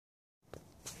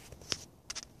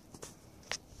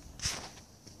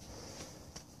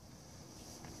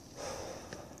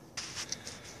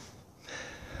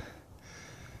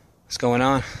going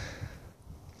on?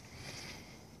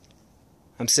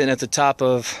 I'm sitting at the top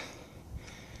of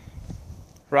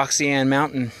Roxy Ann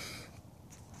Mountain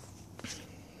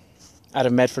out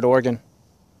of Medford, Oregon.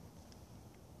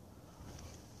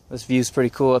 This view's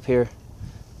pretty cool up here.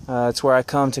 It's where I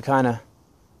come to kind of,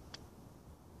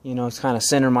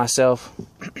 center myself.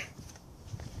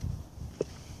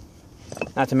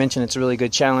 Not to mention it's a really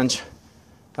good challenge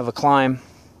of a climb.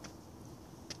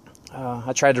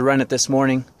 I tried to run it this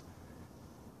morning,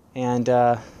 and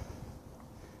I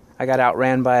got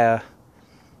outran by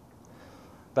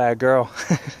a girl.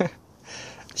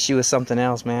 She was something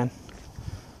else, man.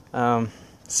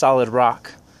 Solid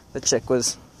rock. The chick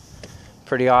was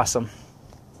pretty awesome.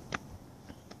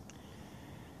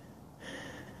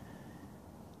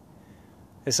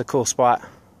 It's a cool spot.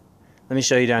 Let me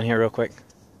show you down here real quick.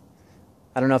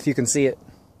 I don't know if you can see it,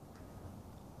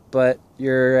 but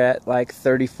you're at like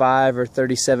 3,500 or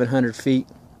 3,700 feet.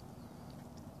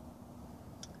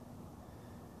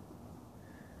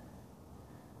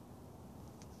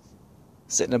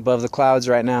 Sitting above the clouds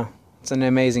right now. It's an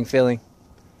amazing feeling.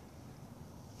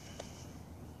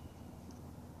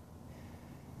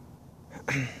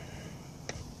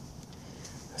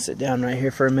 Sit down right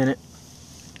here for a minute.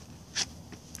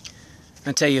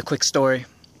 I'll tell you a quick story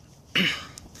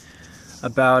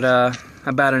about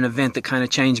an event that kind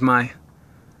of changed my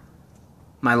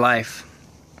life.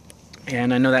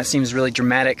 And I know that seems really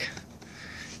dramatic,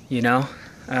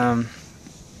 to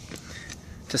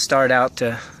start out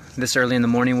this early in the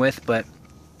morning with, but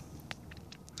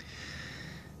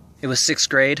it was 6th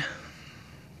grade,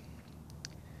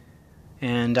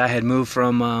 and I had moved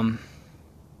from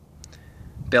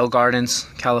Bell Gardens,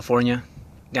 California,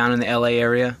 down in the LA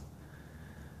area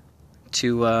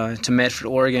to Medford,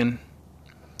 Oregon,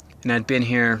 and I'd been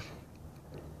here.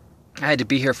 I had to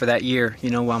be here for that year,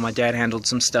 while my dad handled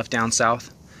some stuff down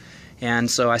south. And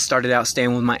so I started out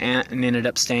staying with my aunt and ended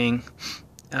up staying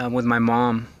with my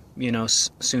mom,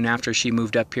 soon after she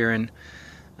moved up here. And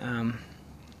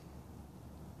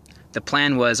the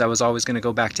plan was I was always going to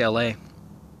go back to LA.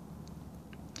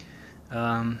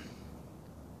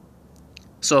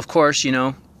 So of course,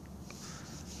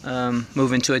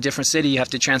 moving to a different city, you have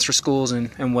to transfer schools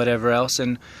and whatever else.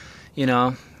 And,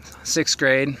 6th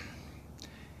grade,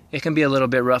 it can be a little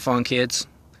bit rough on kids.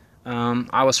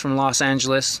 I was from Los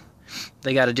Angeles.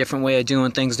 They got a different way of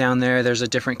doing things down there. There's a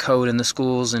different code in the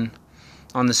schools and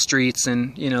on the streets,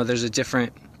 and there's a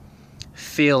different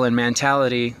feel and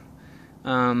mentality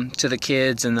to the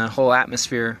kids and the whole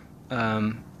atmosphere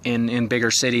in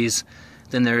bigger cities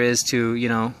than there is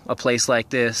to a place like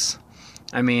this.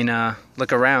 I mean,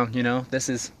 look around. This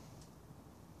is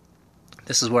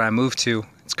where I moved to.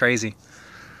 It's crazy.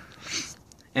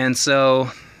 And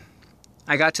so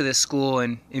I got to this school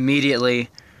and immediately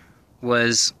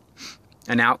was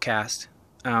an outcast.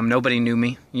 Nobody knew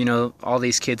me. All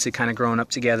these kids had kind of grown up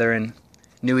together and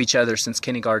knew each other since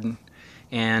kindergarten.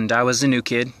 And I was a new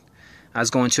kid. I was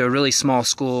going to a really small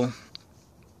school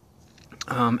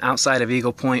outside of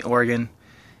Eagle Point, Oregon.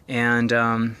 And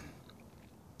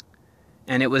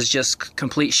it was just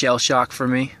complete shell shock for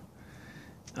me.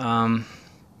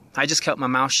 I just kept my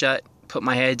mouth shut, put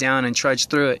my head down, and trudged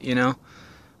through it,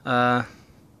 But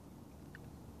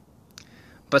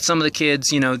some of the kids,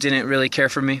 didn't really care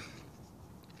for me.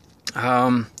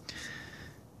 I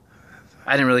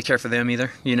didn't really care for them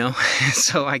either,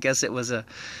 So I guess it was a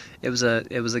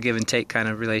give and take kind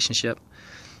of relationship.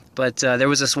 But there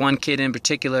was this one kid in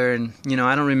particular, and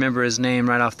I don't remember his name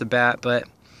right off the bat, but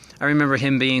I remember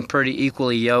him being pretty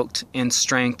equally yoked in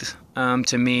strength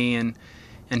to me, and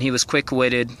he was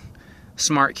quick-witted,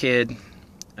 smart kid,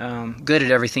 good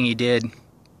at everything he did.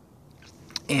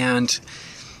 And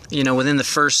within the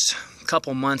first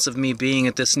couple months of me being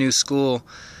at this new school,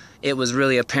 it was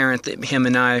really apparent that him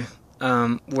and I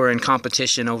were in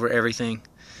competition over everything.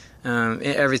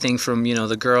 Everything from,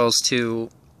 the girls to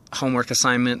homework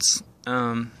assignments,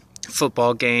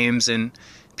 football games, and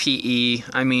PE.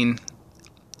 I mean,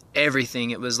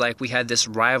 everything. It was like we had this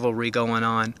rivalry going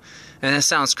on. And that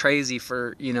sounds crazy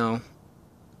for,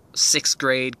 6th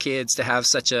grade kids to have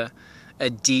such a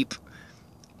deep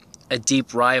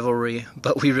rivalry,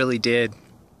 but we really did.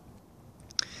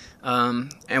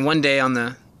 And one day on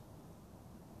the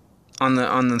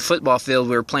football field,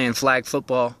 we were playing flag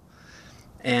football,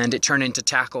 and it turned into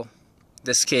tackle.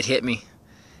 This kid hit me,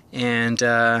 and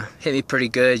hit me pretty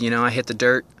good. I hit the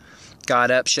dirt,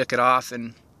 got up, shook it off,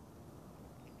 and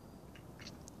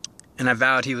I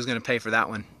vowed he was going to pay for that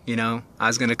one. I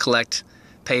was going to collect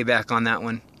payback on that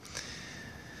one.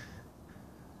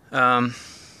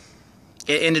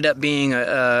 It ended up being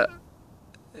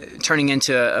turning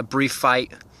into a brief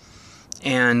fight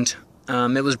and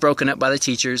it was broken up by the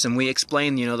teachers, and we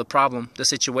explained, the problem, the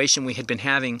situation we had been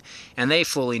having, and they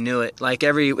fully knew it. Like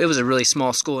it was a really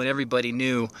small school, and everybody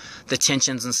knew the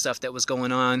tensions and stuff that was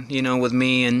going on, with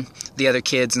me and the other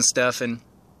kids and stuff, and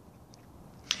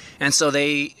so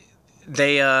they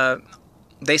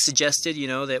suggested,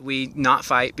 that we not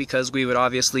fight because we would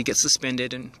obviously get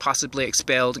suspended and possibly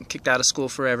expelled and kicked out of school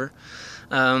forever.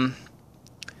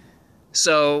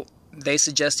 So they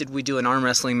suggested we do an arm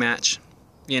wrestling match.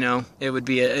 It would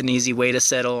be an easy way to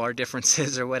settle our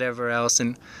differences or whatever else.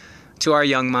 And to our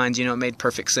young minds, it made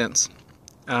perfect sense.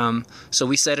 So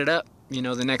we set it up.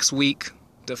 The next week,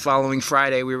 the following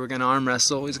Friday, we were going to arm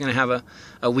wrestle. We was going to have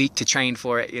a week to train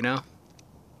for it,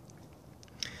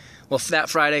 Well, that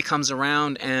Friday comes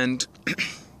around, and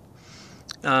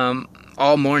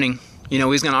all morning, we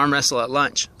was going to arm wrestle at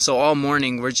lunch. So all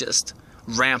morning, we're just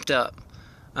ramped up,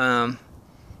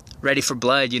 ready for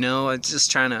blood,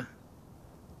 just trying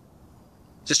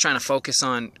to focus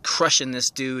on crushing this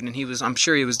dude, and I'm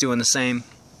sure he was doing the same.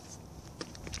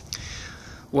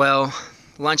 Well,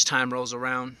 lunchtime rolls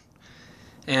around,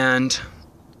 and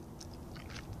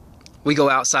we go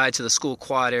outside to the school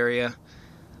quad area,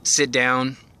 sit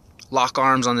down, lock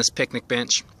arms on this picnic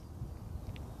bench,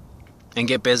 and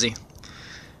get busy.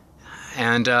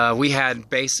 And we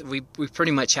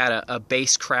pretty much had a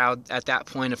base crowd at that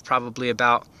point of probably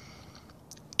about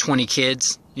 20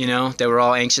 kids. They were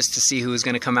all anxious to see who was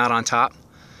going to come out on top.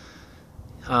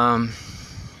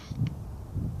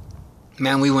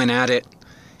 Man, we went at it,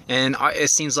 and it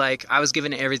seems like I was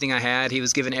giving it everything I had, he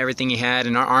was giving everything he had,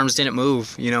 and our arms didn't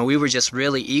move. We were just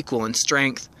really equal in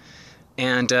strength,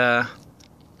 and I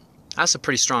was a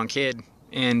pretty strong kid,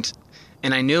 and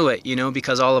I knew it,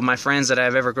 because all of my friends that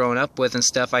I've ever grown up with and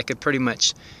stuff, I could pretty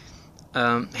much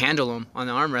handle them on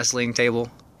the arm wrestling table,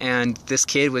 and this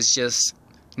kid was just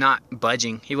not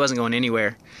budging. He wasn't going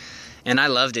anywhere, and I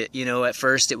loved it. At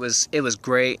first it was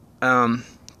great,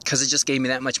 because it just gave me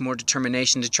that much more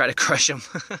determination to try to crush him.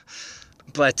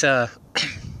 But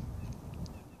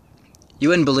you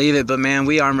wouldn't believe it, but man,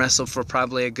 we arm wrestled for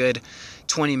probably a good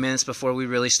 20 minutes before we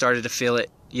really started to feel it,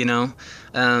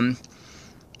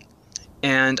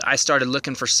 and I started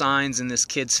looking for signs in this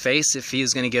kid's face if he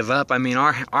was going to give up. I mean,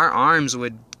 our arms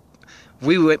would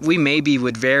maybe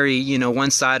would vary,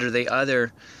 one side or the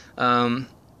other,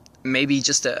 maybe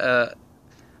just 8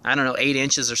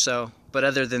 inches or so. But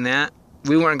other than that,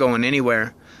 we weren't going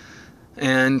anywhere.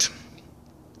 And,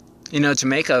 to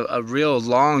make a real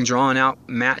long, drawn-out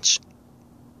match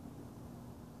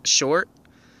short,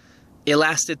 it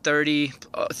lasted 30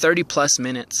 plus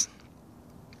minutes.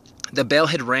 The bell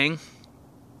had rang,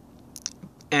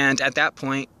 and at that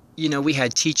point, we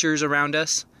had teachers around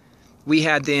us. We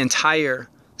had the entire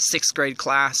 6th grade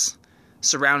class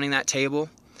surrounding that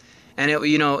table. And it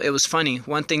was funny.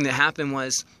 One thing that happened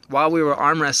was, while we were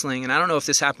arm wrestling, and I don't know if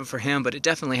this happened for him, but it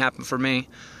definitely happened for me.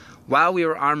 While we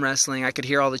were arm wrestling, I could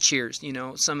hear all the cheers.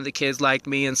 Some of the kids liked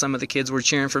me, and some of the kids were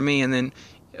cheering for me. And then,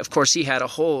 of course, he had a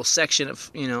whole section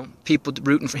of, people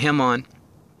rooting for him on.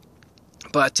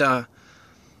 But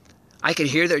I could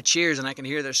hear their cheers, and I could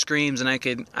hear their screams, and I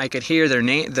could hear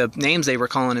the names they were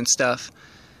calling and stuff.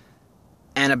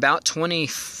 And about 20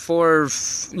 or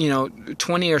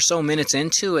so minutes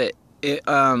into it,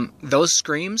 those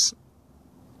screams,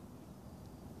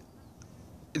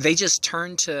 they just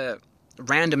turned to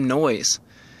random noise.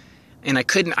 And I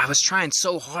was trying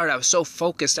so hard, I was so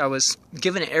focused, I was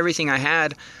giving it everything I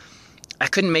had, I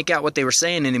couldn't make out what they were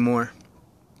saying anymore.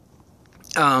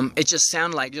 It just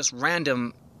sounded like just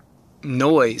random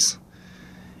noise.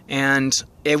 And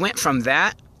it went from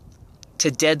that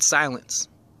to dead silence.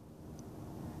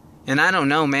 And I don't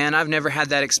know, man, I've never had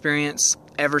that experience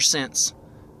ever since.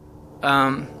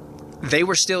 They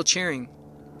were still cheering,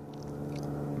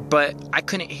 but I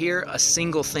couldn't hear a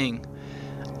single thing.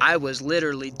 I was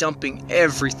literally dumping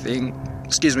everything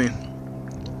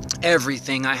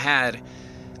I had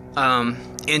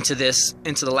into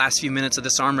the last few minutes of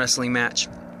this arm wrestling match.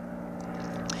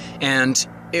 And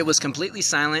it was completely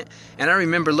silent, and I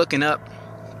remember looking up.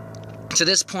 To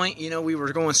this point, we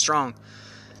were going strong.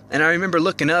 And I remember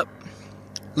looking up,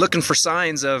 looking for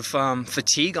signs of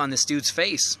fatigue on this dude's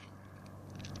face.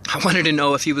 I wanted to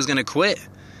know if he was going to quit.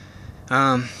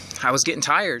 I was getting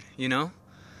tired,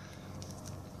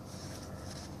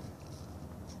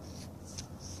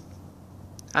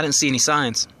 I didn't see any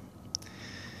signs.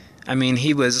 I mean,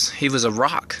 he was a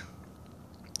rock.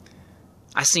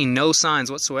 I seen no signs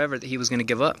whatsoever that he was going to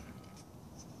give up.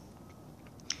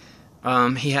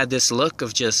 He had this look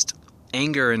of just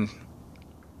anger, and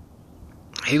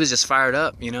he was just fired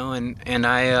up, and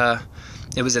I,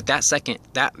 it was at that second,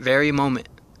 that very moment,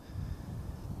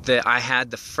 that I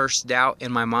had the first doubt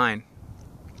in my mind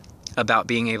about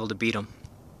being able to beat him.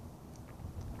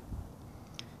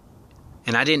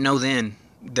 And I didn't know then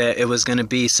that it was going to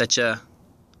be such a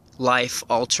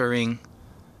life-altering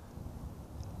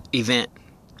event.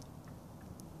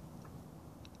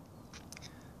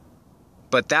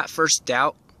 But that first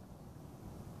doubt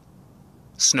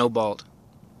snowballed,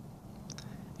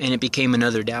 and it became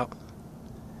another doubt.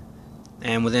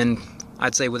 And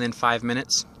I'd say within 5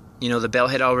 minutes, the bell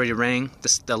had already rang.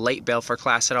 The late bell for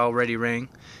class had already rang.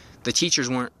 The teachers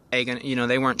weren't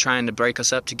they weren't trying to break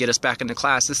us up to get us back into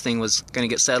class. This thing was going to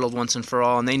get settled once and for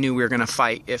all, and they knew we were going to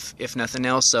fight if nothing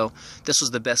else. So this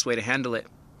was the best way to handle it.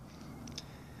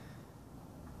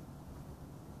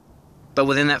 But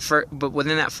within that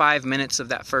 5 minutes of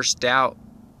that first doubt,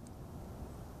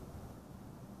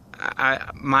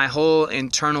 my whole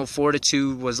internal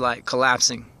fortitude was like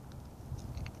collapsing.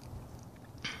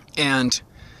 And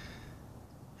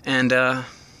I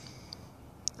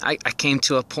came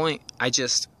to a point. I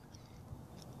just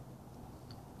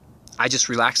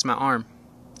relaxed my arm,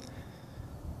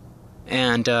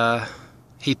 and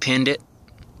he pinned it,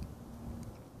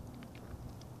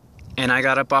 and I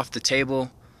got up off the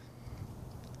table,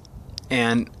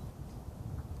 and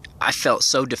I felt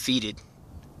so defeated.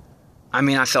 I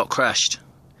mean, I felt crushed.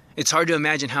 It's hard to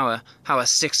imagine how a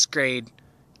 6th grade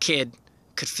kid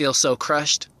could feel so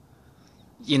crushed,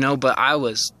 but I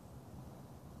was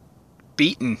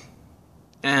beaten,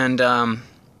 and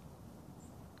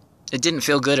it didn't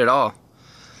feel good at all.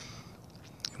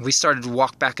 We started to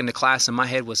walk back into class, and my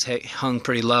head was hung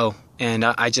pretty low, and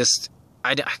I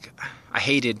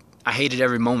hated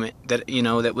every moment that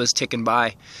that was ticking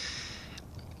by.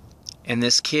 And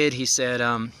this kid, he said,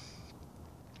 I'll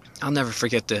never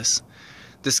forget this.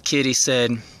 This kid, he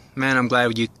said, "Man, I'm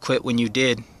glad you quit when you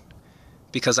did,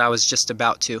 because I was just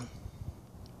about to."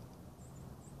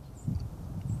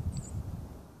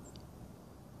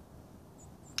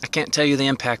 I can't tell you the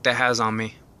impact that has on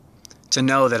me, to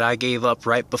know that I gave up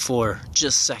right before,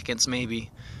 just seconds maybe,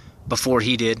 before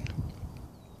he did.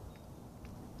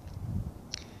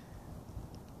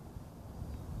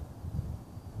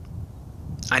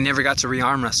 I never got to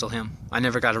re-arm wrestle him. I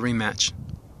never got a rematch.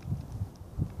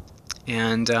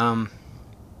 And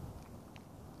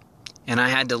I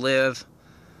had to live,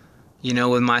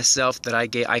 with myself that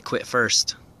I quit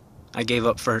first. I gave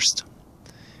up first.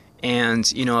 And,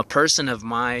 a person of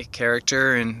my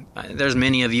character, and there's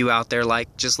many of you out there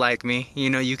just like me,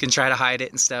 you can try to hide it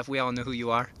and stuff. We all know who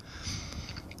you are.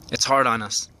 It's hard on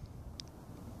us.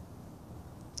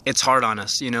 It's hard on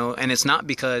us, and it's not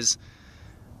because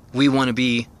we want to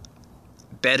be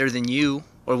better than you,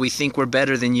 or we think we're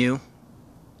better than you.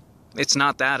 It's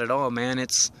not that at all, man.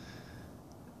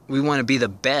 We want to be the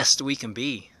best we can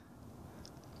be.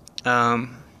 The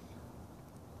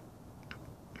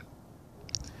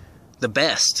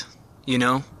best,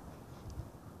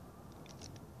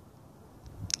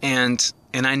 and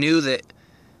I knew that.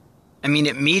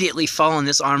 Immediately following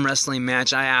this arm wrestling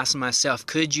match, I asked myself,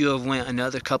 could you have went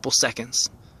another couple seconds?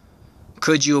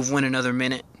 Could you have went another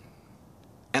minute?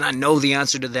 And I know the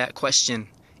answer to that question,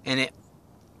 and it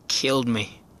killed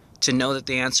me to know that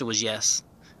the answer was yes.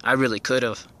 I really could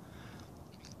have.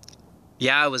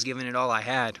 Yeah, I was giving it all I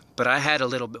had, but I had a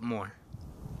little bit more.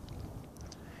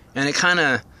 And it kind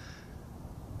of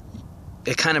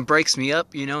breaks me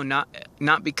up,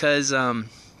 not because of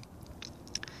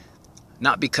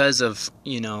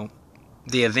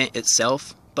the event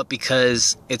itself, but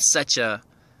because it's such a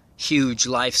huge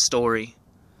life story.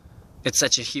 It's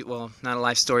such a huge, well, not a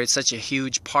life story, it's such a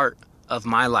huge part of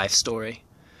my life story.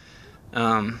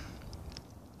 And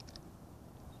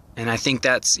I think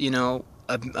that's,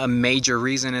 a major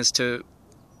reason as to,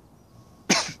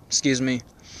 excuse me,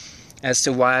 as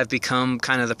to why I've become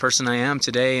kind of the person I am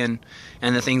today, and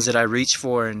the things that I reach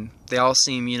for, and they all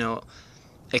seem,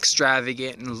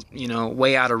 extravagant and,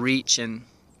 way out of reach. And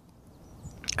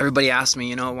everybody asks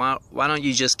me, why don't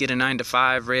you just get a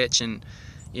 9-to-5, Rich, and,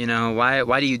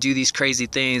 why do you do these crazy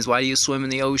things? Why do you swim in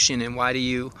the ocean? And why do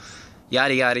you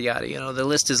yada, yada, yada? The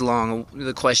list is long,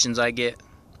 the questions I get.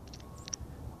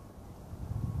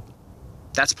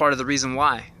 That's part of the reason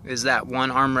why, is that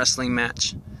one arm wrestling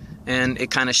match. And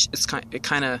it kind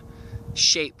of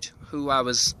shaped who I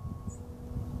was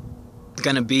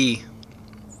gonna be.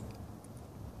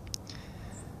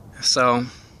 So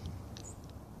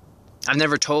I've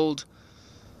never told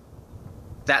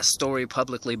that story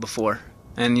publicly before,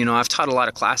 and I've taught a lot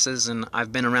of classes, and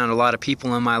I've been around a lot of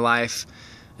people in my life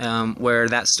where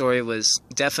that story was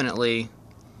definitely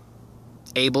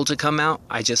able to come out.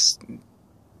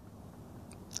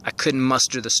 I couldn't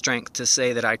muster the strength to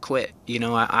say that I quit.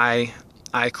 I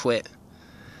I quit.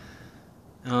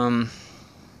 So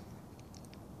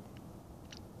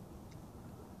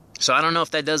I don't know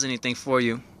if that does anything for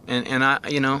you, and I,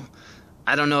 you know,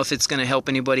 I don't know if it's gonna help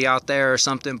anybody out there or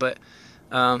something, but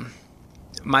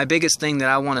my biggest thing that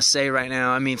I want to say right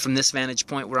now, I mean, from this vantage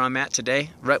point where I'm at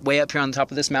today, right way up here on the top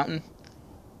of this mountain,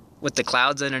 with the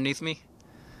clouds underneath me,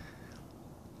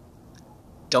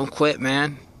 don't quit,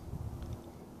 man.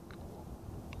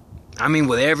 I mean,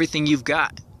 with everything you've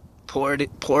got, pour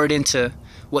it into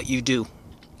what you do.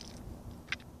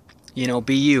 You know,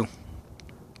 be you.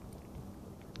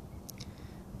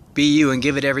 Be you and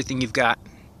give it everything you've got.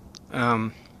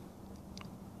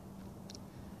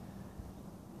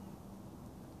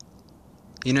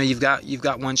 You know, you've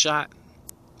got one shot,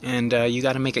 and you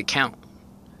got to make it count.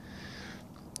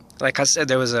 Like I said,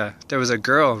 there was a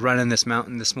girl running this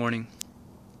mountain this morning,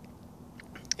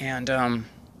 and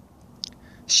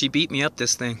she beat me up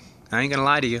this thing. I ain't gonna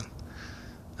lie to you.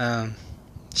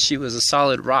 She was a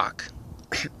solid rock.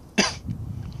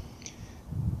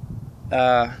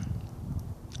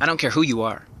 I don't care who you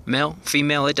are, male,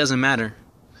 female, it doesn't matter.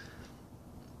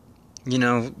 You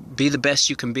know, be the best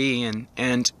you can be,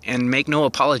 and make no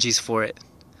apologies for it.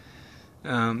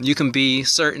 You can be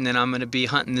certain that I'm going to be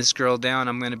hunting this girl down.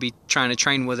 I'm going to be trying to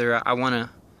train with her. I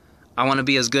want to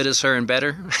be as good as her and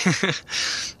better.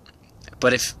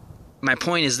 But if my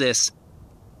point is this,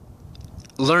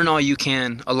 learn all you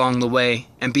can along the way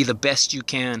and be the best you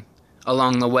can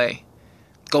along the way.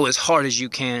 Go as hard as you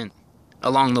can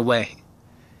along the way.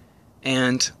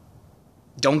 And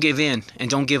don't give in, and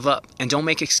don't give up, and don't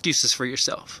make excuses for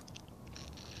yourself.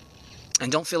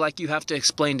 And don't feel like you have to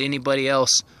explain to anybody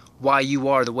else why you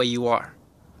are the way you are.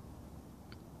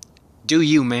 Do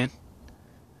you, man.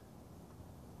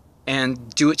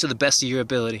 And do it to the best of your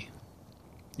ability.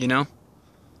 You know?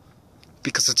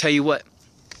 Because I'll tell you what,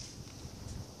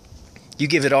 you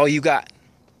give it all you got.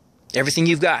 Everything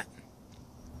you've got.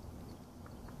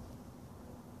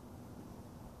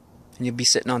 And you'll be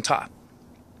sitting on top.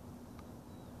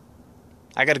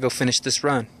 I gotta go finish this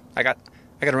run. I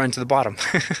gotta run to the bottom.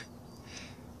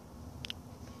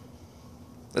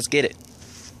 Let's get it.